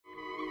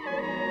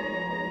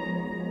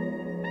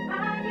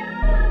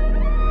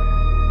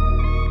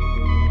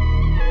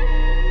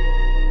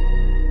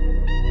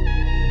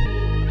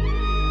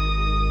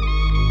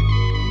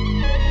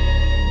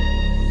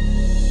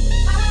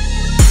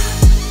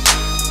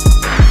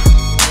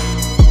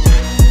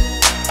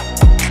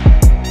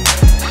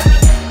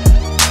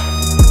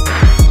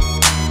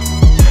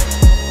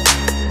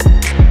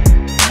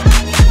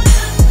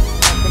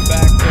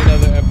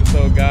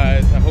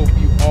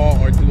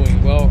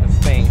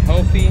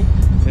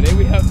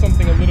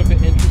something a little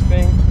bit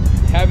interesting.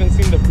 If you haven't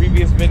seen the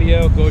previous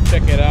video, go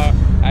check it out.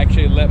 I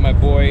actually let my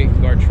boy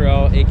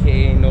Gartrell,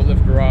 aka No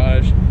Lift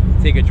Garage,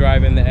 take a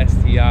drive in the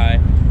STI.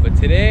 But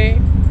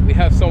today we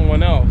have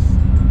someone else.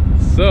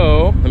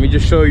 So let me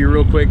just show you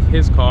real quick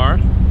his car.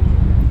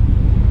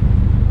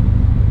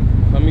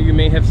 Some of you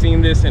may have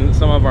seen this in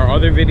some of our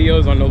other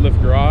videos on No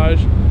Lift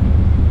Garage,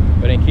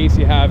 but in case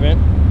you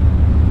haven't,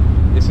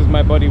 this is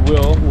my buddy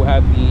Will, who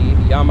had the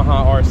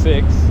Yamaha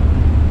R6.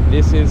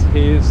 This is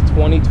his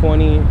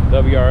 2020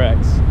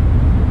 WRX.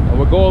 And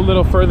we'll go a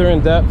little further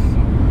in depth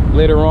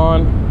later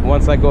on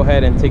once I go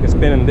ahead and take a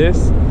spin in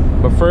this.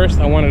 But first,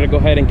 I wanted to go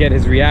ahead and get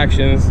his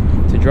reactions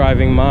to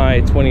driving my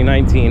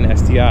 2019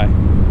 STI.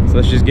 So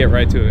let's just get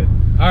right to it.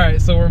 All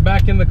right, so we're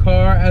back in the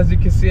car. As you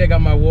can see, I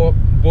got my boy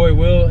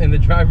Will in the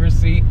driver's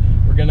seat.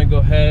 We're gonna go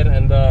ahead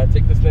and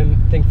take this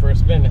thing for a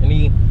spin.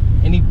 Any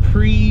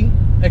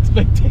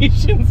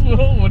pre-expectations,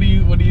 Will? What are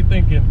you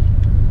thinking?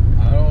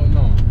 I don't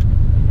know.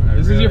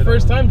 This is your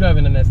first time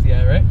driving an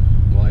STI, right?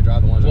 Well, I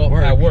drive the ones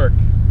at work,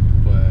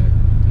 but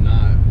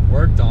not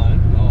worked on.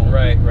 No.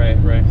 Right.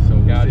 So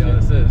we'll see how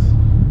this is.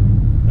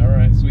 All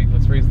right, sweet.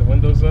 Let's raise the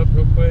windows up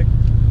real quick.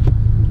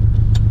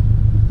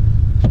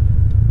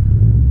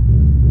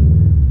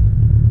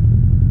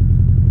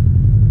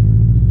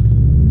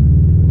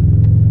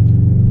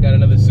 Got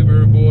another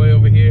Subaru boy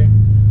over here.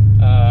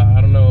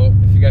 I don't know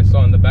if you guys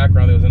saw in the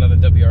background, there was another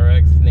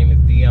WRX. His name is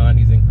Dion.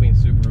 He's in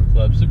Queens Subaru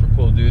Club. Super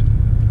cool dude.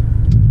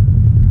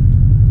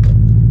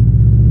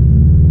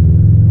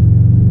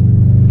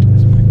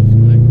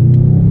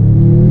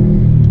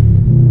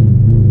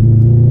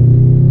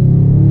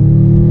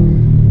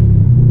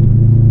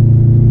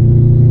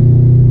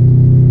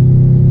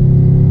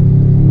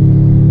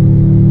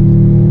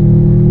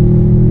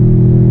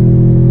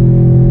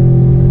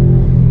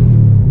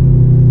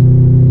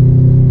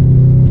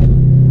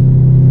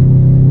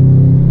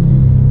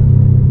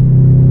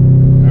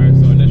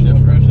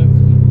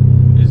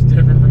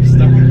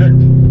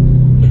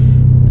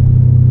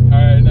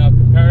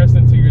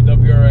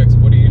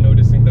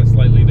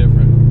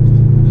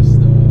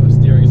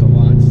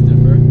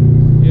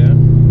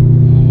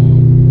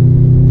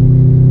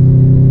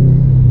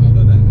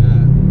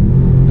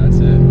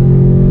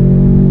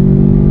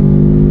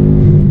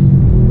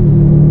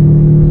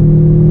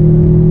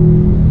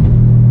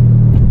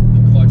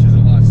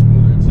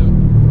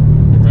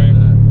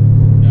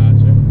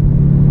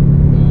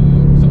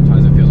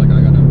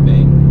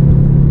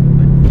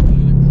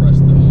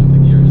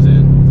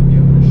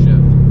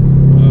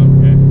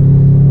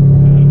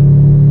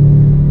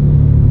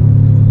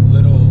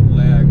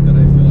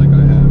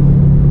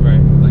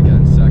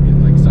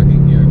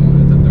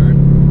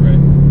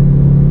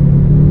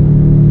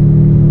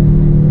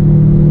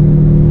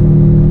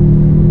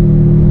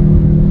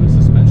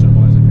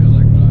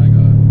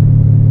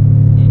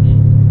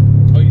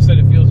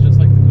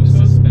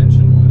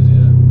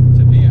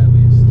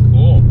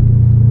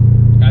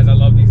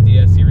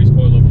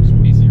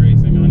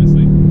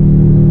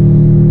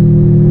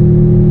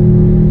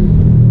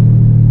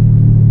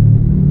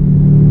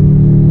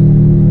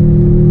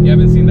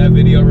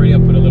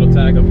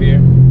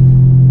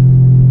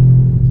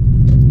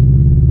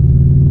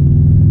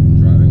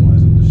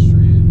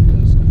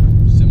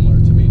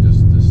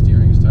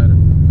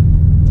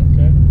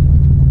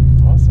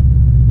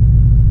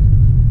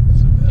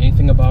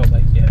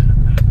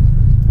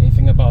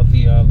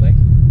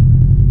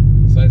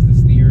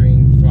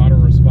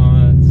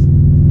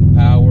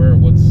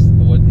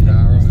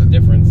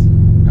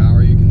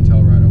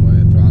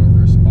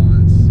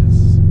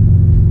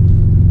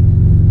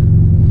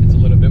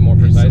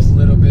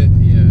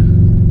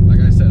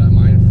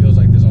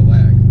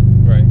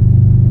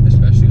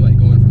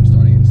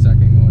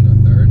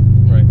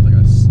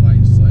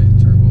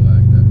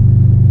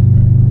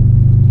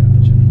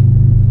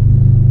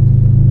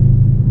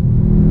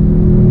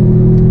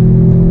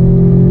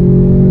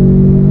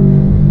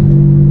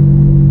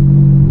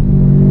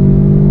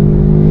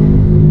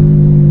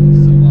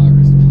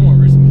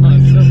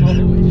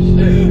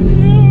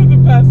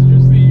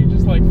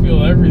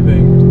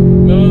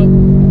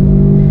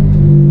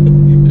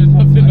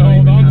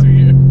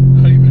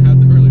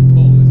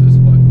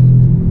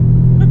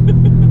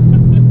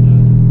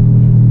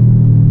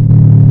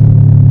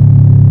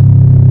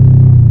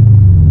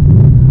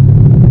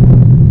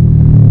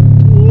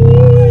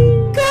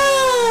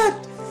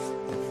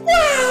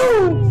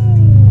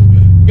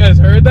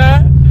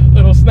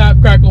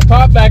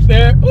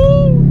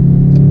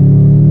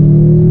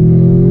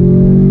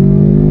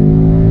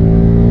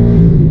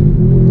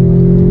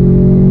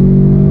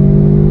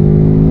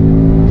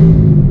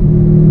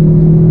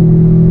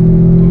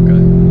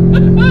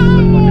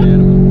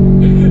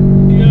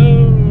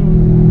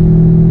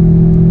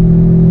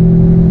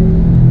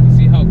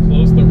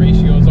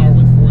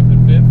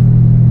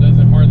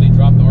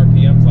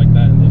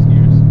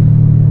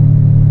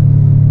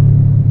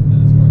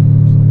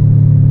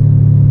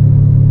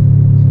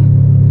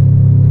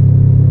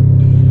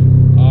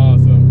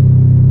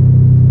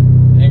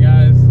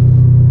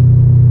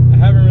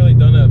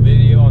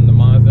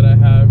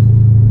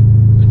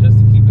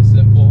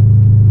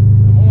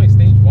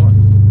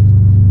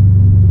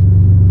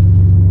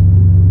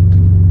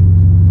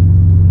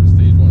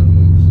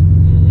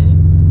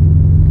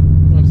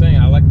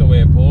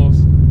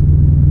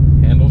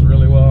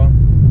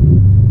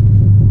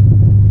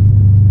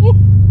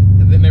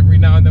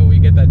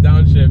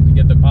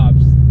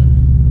 pops.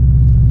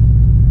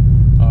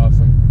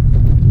 Awesome.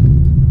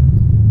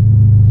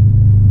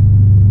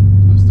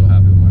 I'm still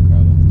happy with my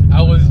car though.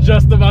 I was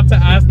just about to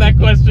ask that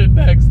question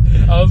next.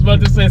 I was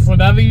about to say, so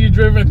now that you've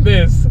driven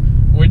this,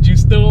 would you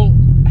still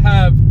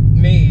have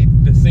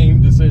made the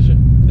same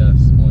decision?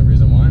 Yes. Only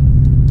reason why?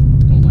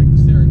 Don't like the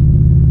steering.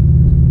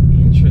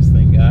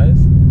 Interesting, guys.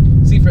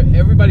 See, for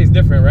everybody's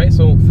different, right?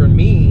 So for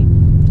me,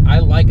 I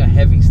like a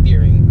heavy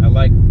steering. I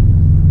like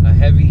a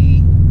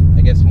heavy,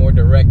 I guess, more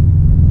direct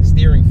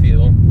steering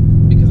feel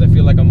because I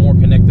feel like I'm more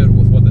connected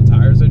with what the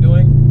tires are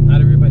doing.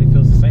 Not everybody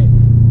feels the same.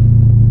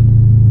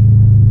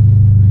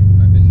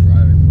 I've been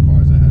driving with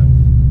cars that have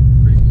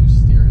pretty loose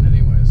steering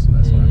anyway, so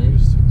that's what I'm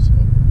used to. So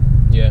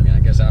yeah, I mean, I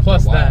guess after a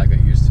while I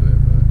got used to it,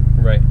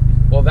 but right.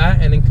 Well,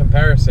 that, and in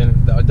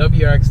comparison, the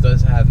WRX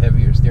does have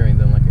heavier steering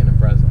than like an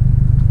Impreza.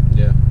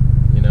 yeah,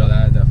 You know, no,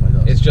 that definitely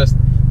does. it's just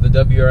the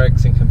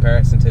WRX in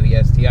comparison to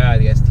the STI.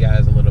 The STI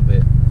has a little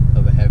bit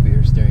of a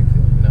heavier steering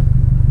feel, you know.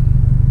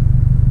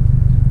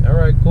 All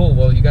right, cool.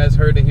 Well, you guys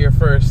heard it here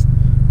first.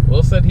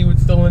 Will said he would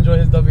still enjoy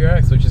his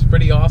WRX, which is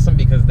pretty awesome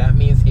because that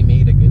means he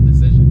made a good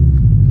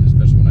decision.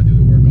 Especially when I do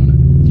the work on it.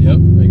 Yep,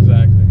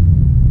 exactly.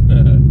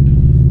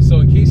 So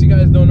in case you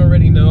guys don't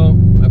already know,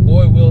 my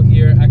boy Will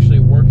here actually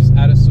works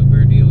at a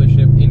Subaru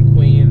dealership in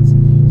Queens.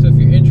 So if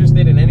you're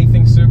interested in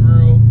anything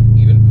Subaru,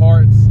 even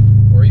parts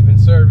or even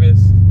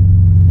service,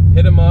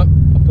 hit him up.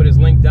 I'll put his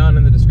link down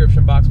in the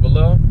description box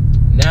below.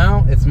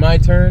 Now it's my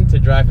turn to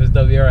drive his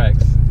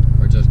WRX.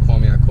 Or just call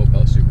me at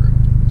Copel Subaru.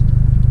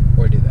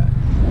 Or do that.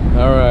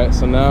 All right,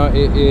 so now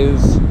it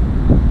is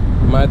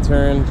my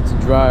turn to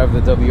drive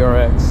the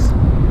WRX.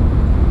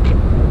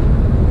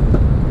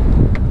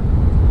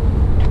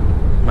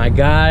 My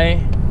guy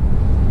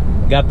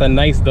got the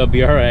nice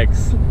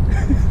WRX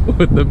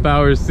with the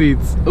power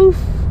seats. Oof.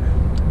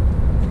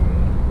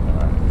 All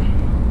right.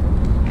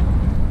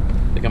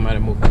 I think I might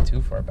have moved it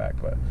too far back,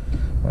 but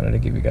I wanted to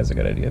give you guys a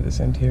good idea of this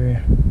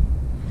interior.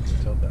 Let's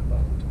tilt that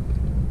back.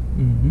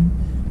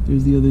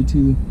 There's the other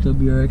two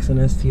WRX and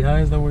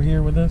STIs that were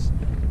here with us.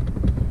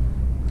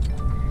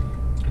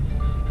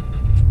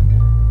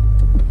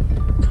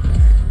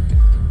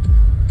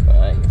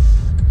 Nice.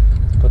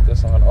 Put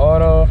this on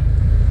auto.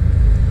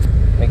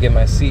 Let me get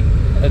my seat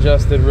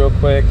adjusted real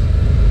quick.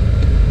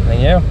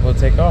 And yeah, we'll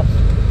take off.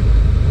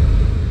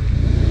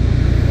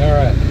 All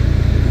right.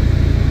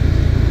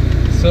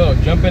 So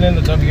jumping in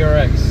the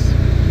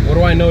WRX. What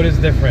do I notice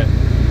different?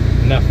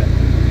 Nothing.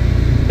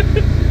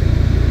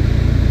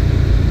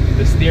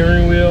 The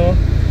steering wheel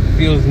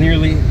feels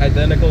nearly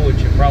identical,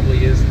 which it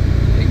probably is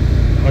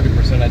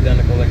 100%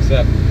 identical,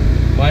 except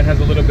mine has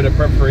a little bit of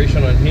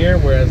perforation on here,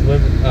 whereas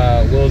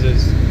Will's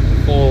is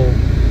full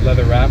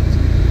leather wrapped.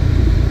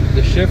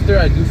 The shifter,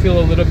 I do feel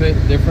a little bit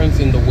difference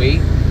in the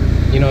weight.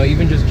 You know,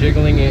 even just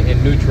jiggling it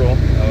in neutral,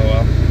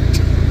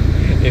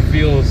 it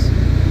feels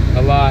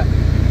a lot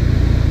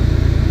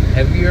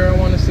heavier, I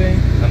want to say.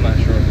 I'm not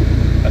sure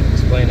how to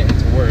explain it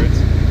into words.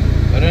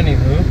 But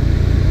anywho,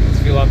 let's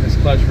feel off this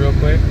clutch real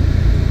quick.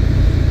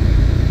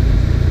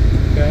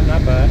 Okay,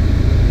 not bad.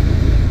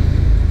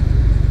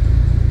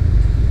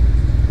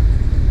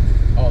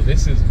 Oh,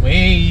 this is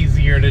way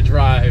easier to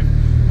drive.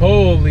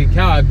 Holy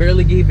cow, I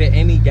barely gave it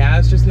any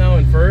gas just now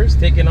in first,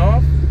 taking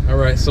off. All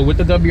right, so with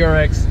the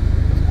WRX,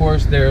 of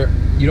course,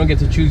 you don't get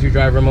to choose your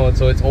driver mode,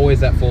 so it's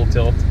always at full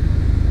tilt.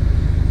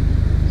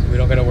 So we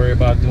don't gotta worry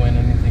about doing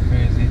anything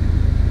crazy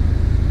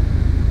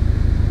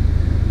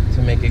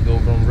to make it go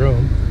vroom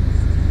vroom.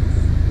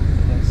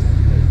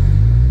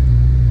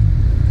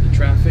 The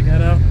traffic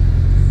head out.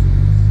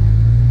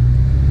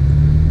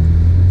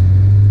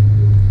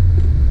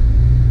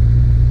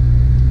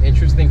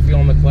 Interesting feel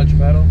on the clutch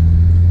pedal.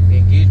 The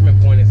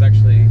engagement point is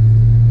actually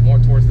more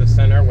towards the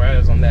center,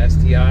 whereas on the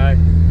STI,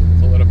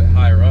 it's a little bit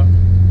higher up.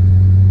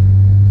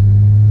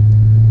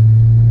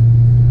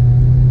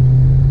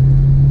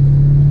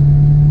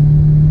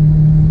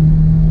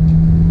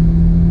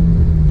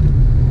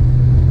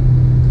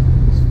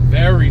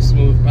 Very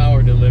smooth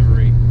power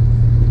delivery.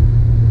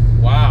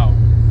 Wow.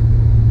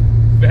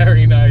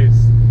 Very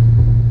nice.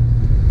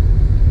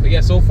 But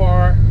yeah, so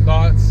far,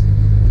 thoughts,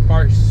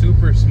 car's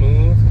super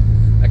smooth.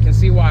 I can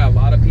see why a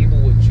lot of people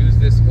would choose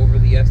this over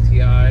the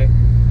STI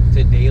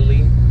to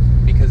daily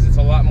because it's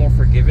a lot more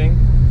forgiving.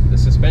 The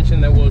suspension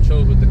that Will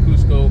chose with the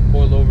Cusco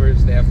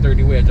coilovers, they have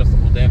 30-way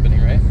adjustable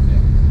dampening, right?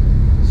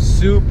 Yeah.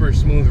 Super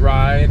smooth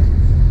ride.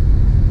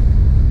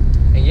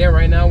 And yeah,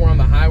 right now we're on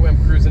the highway.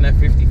 I'm cruising at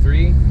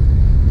 53.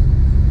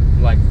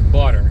 Like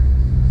butter.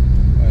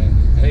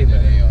 Hey,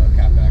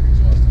 cap back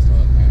exhaust and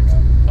stuff.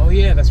 Oh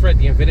yeah, that's right,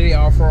 the Infiniti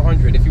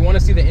R400. If you want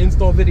to see the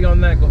install video on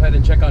that, go ahead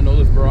and check out No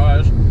Lift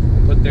Garage.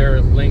 Put their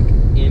link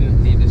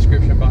in the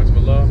description box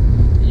below.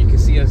 And you can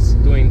see us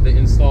doing the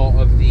install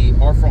of the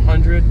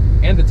R400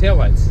 and the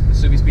taillights, the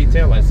Subi Speed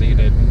taillights that you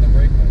did. And the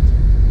brake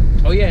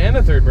lights. Oh yeah, and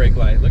the third brake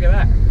light. Look at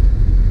that.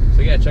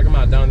 So yeah, check them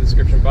out down in the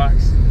description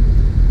box.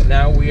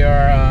 Now we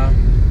are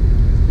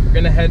we're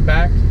gonna head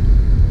back,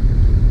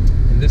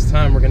 and this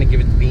time we're gonna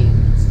give it the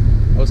beans.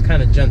 I was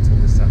kind of gentle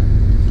this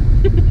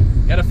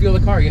time. Gotta feel the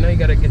car, you know, you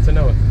gotta get to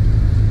know it.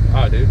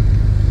 Wow, dude.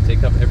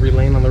 Take up every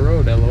lane on the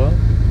road, LOL.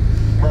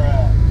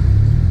 Bruh.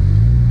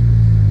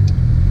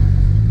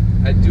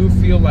 I do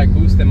feel like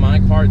boost in my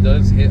car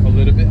does hit a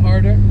little bit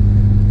harder,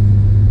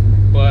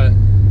 but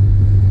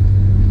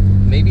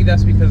maybe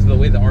that's because of the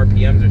way the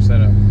RPMs are set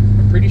up.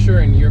 I'm pretty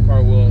sure in your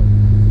car will,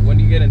 when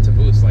do you get into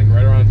boost? Like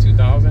right around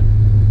 2000?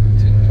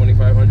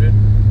 2500?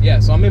 Yeah,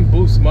 so I'm in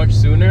boost much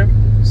sooner,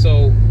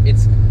 so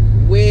it's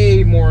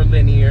way more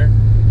linear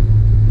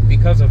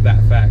because of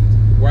that fact.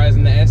 Whereas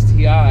in the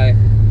STI,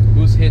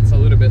 boost hits a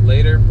little bit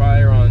later,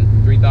 probably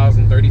around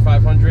 3000,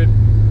 3500.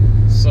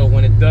 So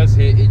when it does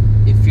hit,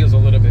 it feels a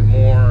little bit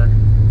more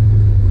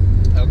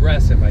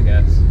aggressive, I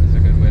guess, is a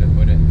good way to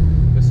put it.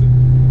 Listen,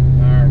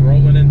 all right,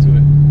 rolling into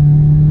it.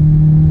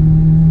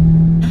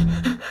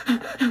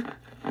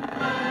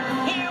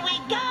 Here we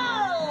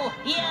go!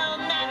 You'll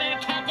never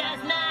catch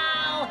us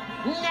now!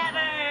 Never!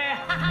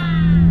 Ha ha!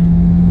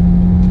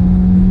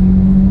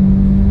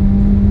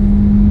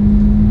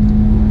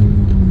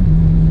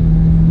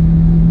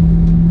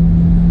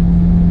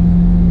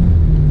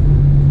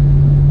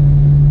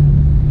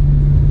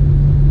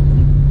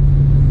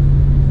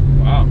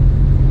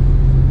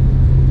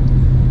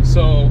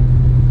 So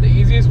the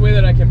easiest way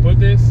that I can put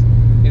this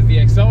is the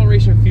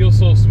acceleration feels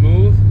so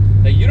smooth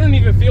that you don't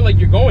even feel like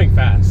you're going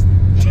fast.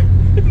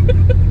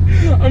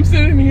 I'm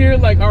sitting here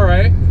like, all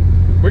right,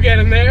 we're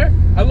getting there.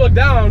 I look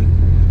down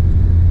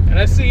and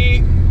I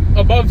see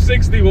above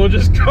 60, we'll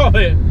just call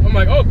it. I'm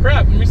like, oh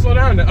crap, let me slow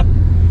down now.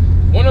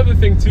 One other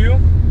thing too,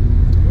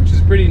 which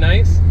is pretty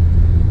nice,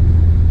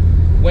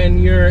 when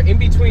you're in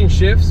between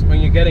shifts,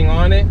 when you're getting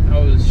on it, I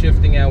was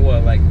shifting at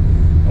what, like,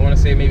 I want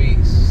to say maybe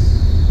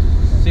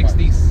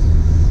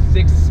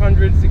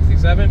 600,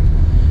 67.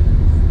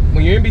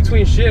 When you're in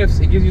between shifts,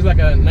 it gives you like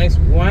a nice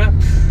whap.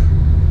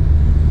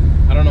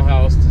 I don't know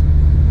how else to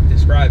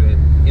describe it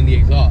in the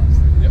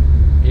exhaust. Yep.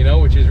 You know,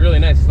 which is really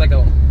nice. It's like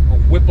a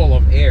whipple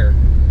of air.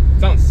 It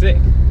sounds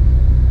sick.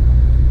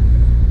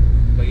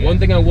 But yeah. One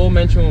thing I will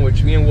mention,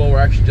 which me and Will were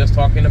actually just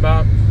talking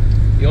about,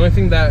 the only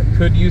thing that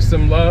could use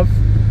some love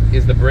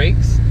is the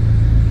brakes.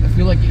 I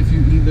feel like if you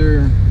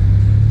either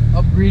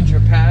upgrade your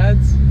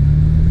pads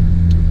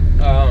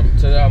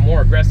to a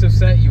more aggressive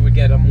set, you would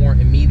get a more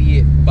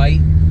immediate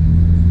bite,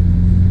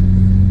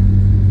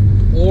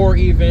 or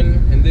even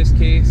in this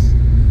case,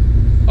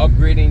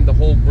 upgrading the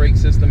whole brake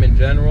system in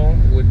general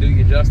would do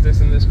you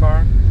justice in this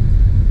car.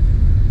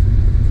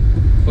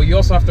 But you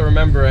also have to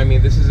remember, I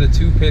mean, this is a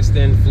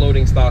 2-piston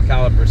floating style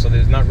caliper, so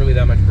there's not really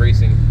that much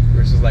bracing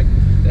versus like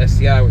the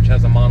STI, which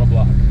has a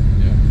monoblock.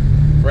 Yeah.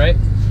 Right?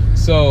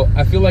 So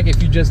I feel like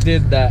if you just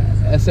did that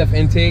SF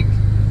intake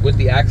with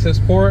the access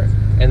port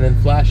and then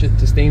flash it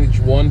to stage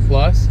 1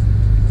 plus,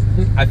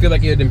 I feel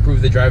like it would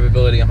improve the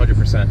drivability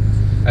 100%.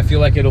 I feel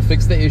like it'll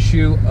fix the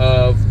issue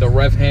of the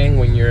rev hang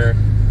when you're,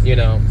 you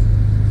know,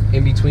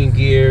 in between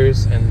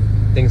gears and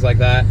things like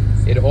that.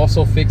 It'll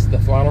also fix the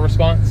throttle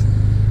response.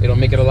 It'll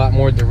make it a lot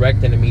more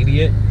direct and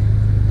immediate.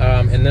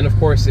 And then of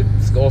course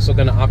it's also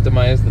going to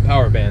optimize the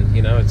power band.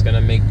 You know, it's going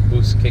to make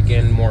boost kick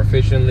in more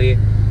efficiently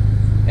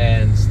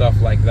and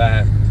stuff like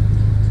that.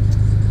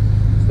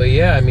 But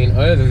yeah, I mean,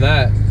 other than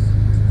that,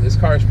 this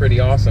car is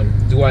pretty awesome.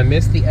 Do I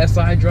miss the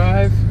SI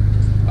drive?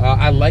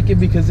 I like it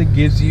because it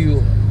gives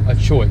you a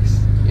choice,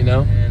 you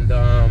know? And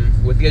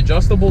with the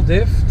adjustable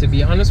diff, to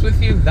be honest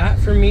with you, that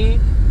for me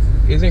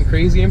isn't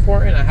crazy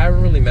important. I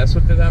haven't really messed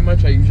with it that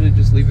much. I usually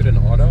just leave it in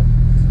auto.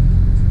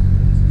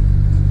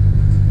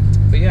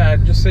 But yeah,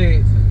 I'd just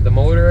say the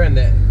motor and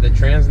the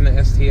trans and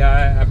the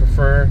STI, I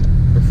prefer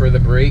the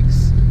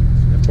brakes.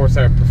 Of course,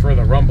 I prefer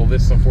the rumble.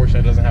 This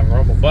unfortunately doesn't have a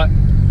rumble, but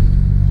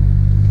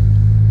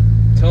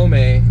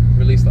Tomei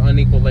released the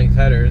unequal length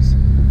headers,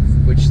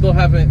 which still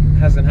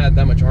hasn't had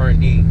that much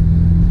R&D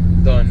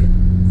done,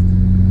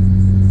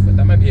 but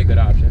that might be a good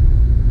option.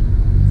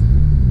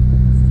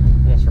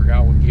 Almost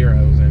forgot what gear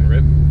I was in.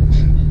 Rip.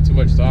 Too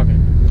much talking.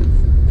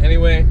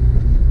 Anyway,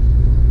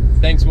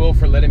 thanks Will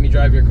for letting me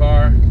drive your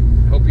car.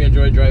 Hope you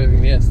enjoyed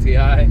driving the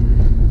STI.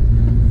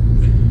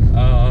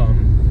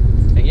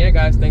 And yeah,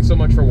 guys, thanks so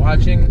much for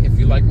watching. If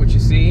you like what you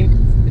see,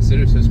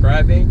 consider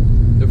subscribing.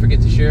 Don't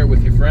forget to share it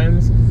with your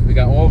friends. We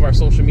got all of our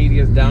social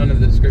medias down in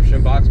the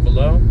description box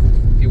below.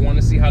 If you want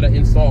to see how to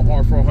install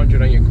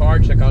R400 on your car,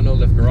 check out No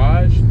Lift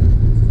Garage.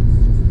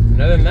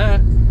 And other than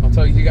that, I'll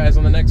tell you guys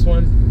on the next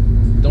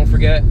one. Don't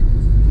forget,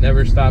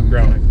 never stop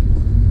growing.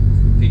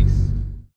 Peace.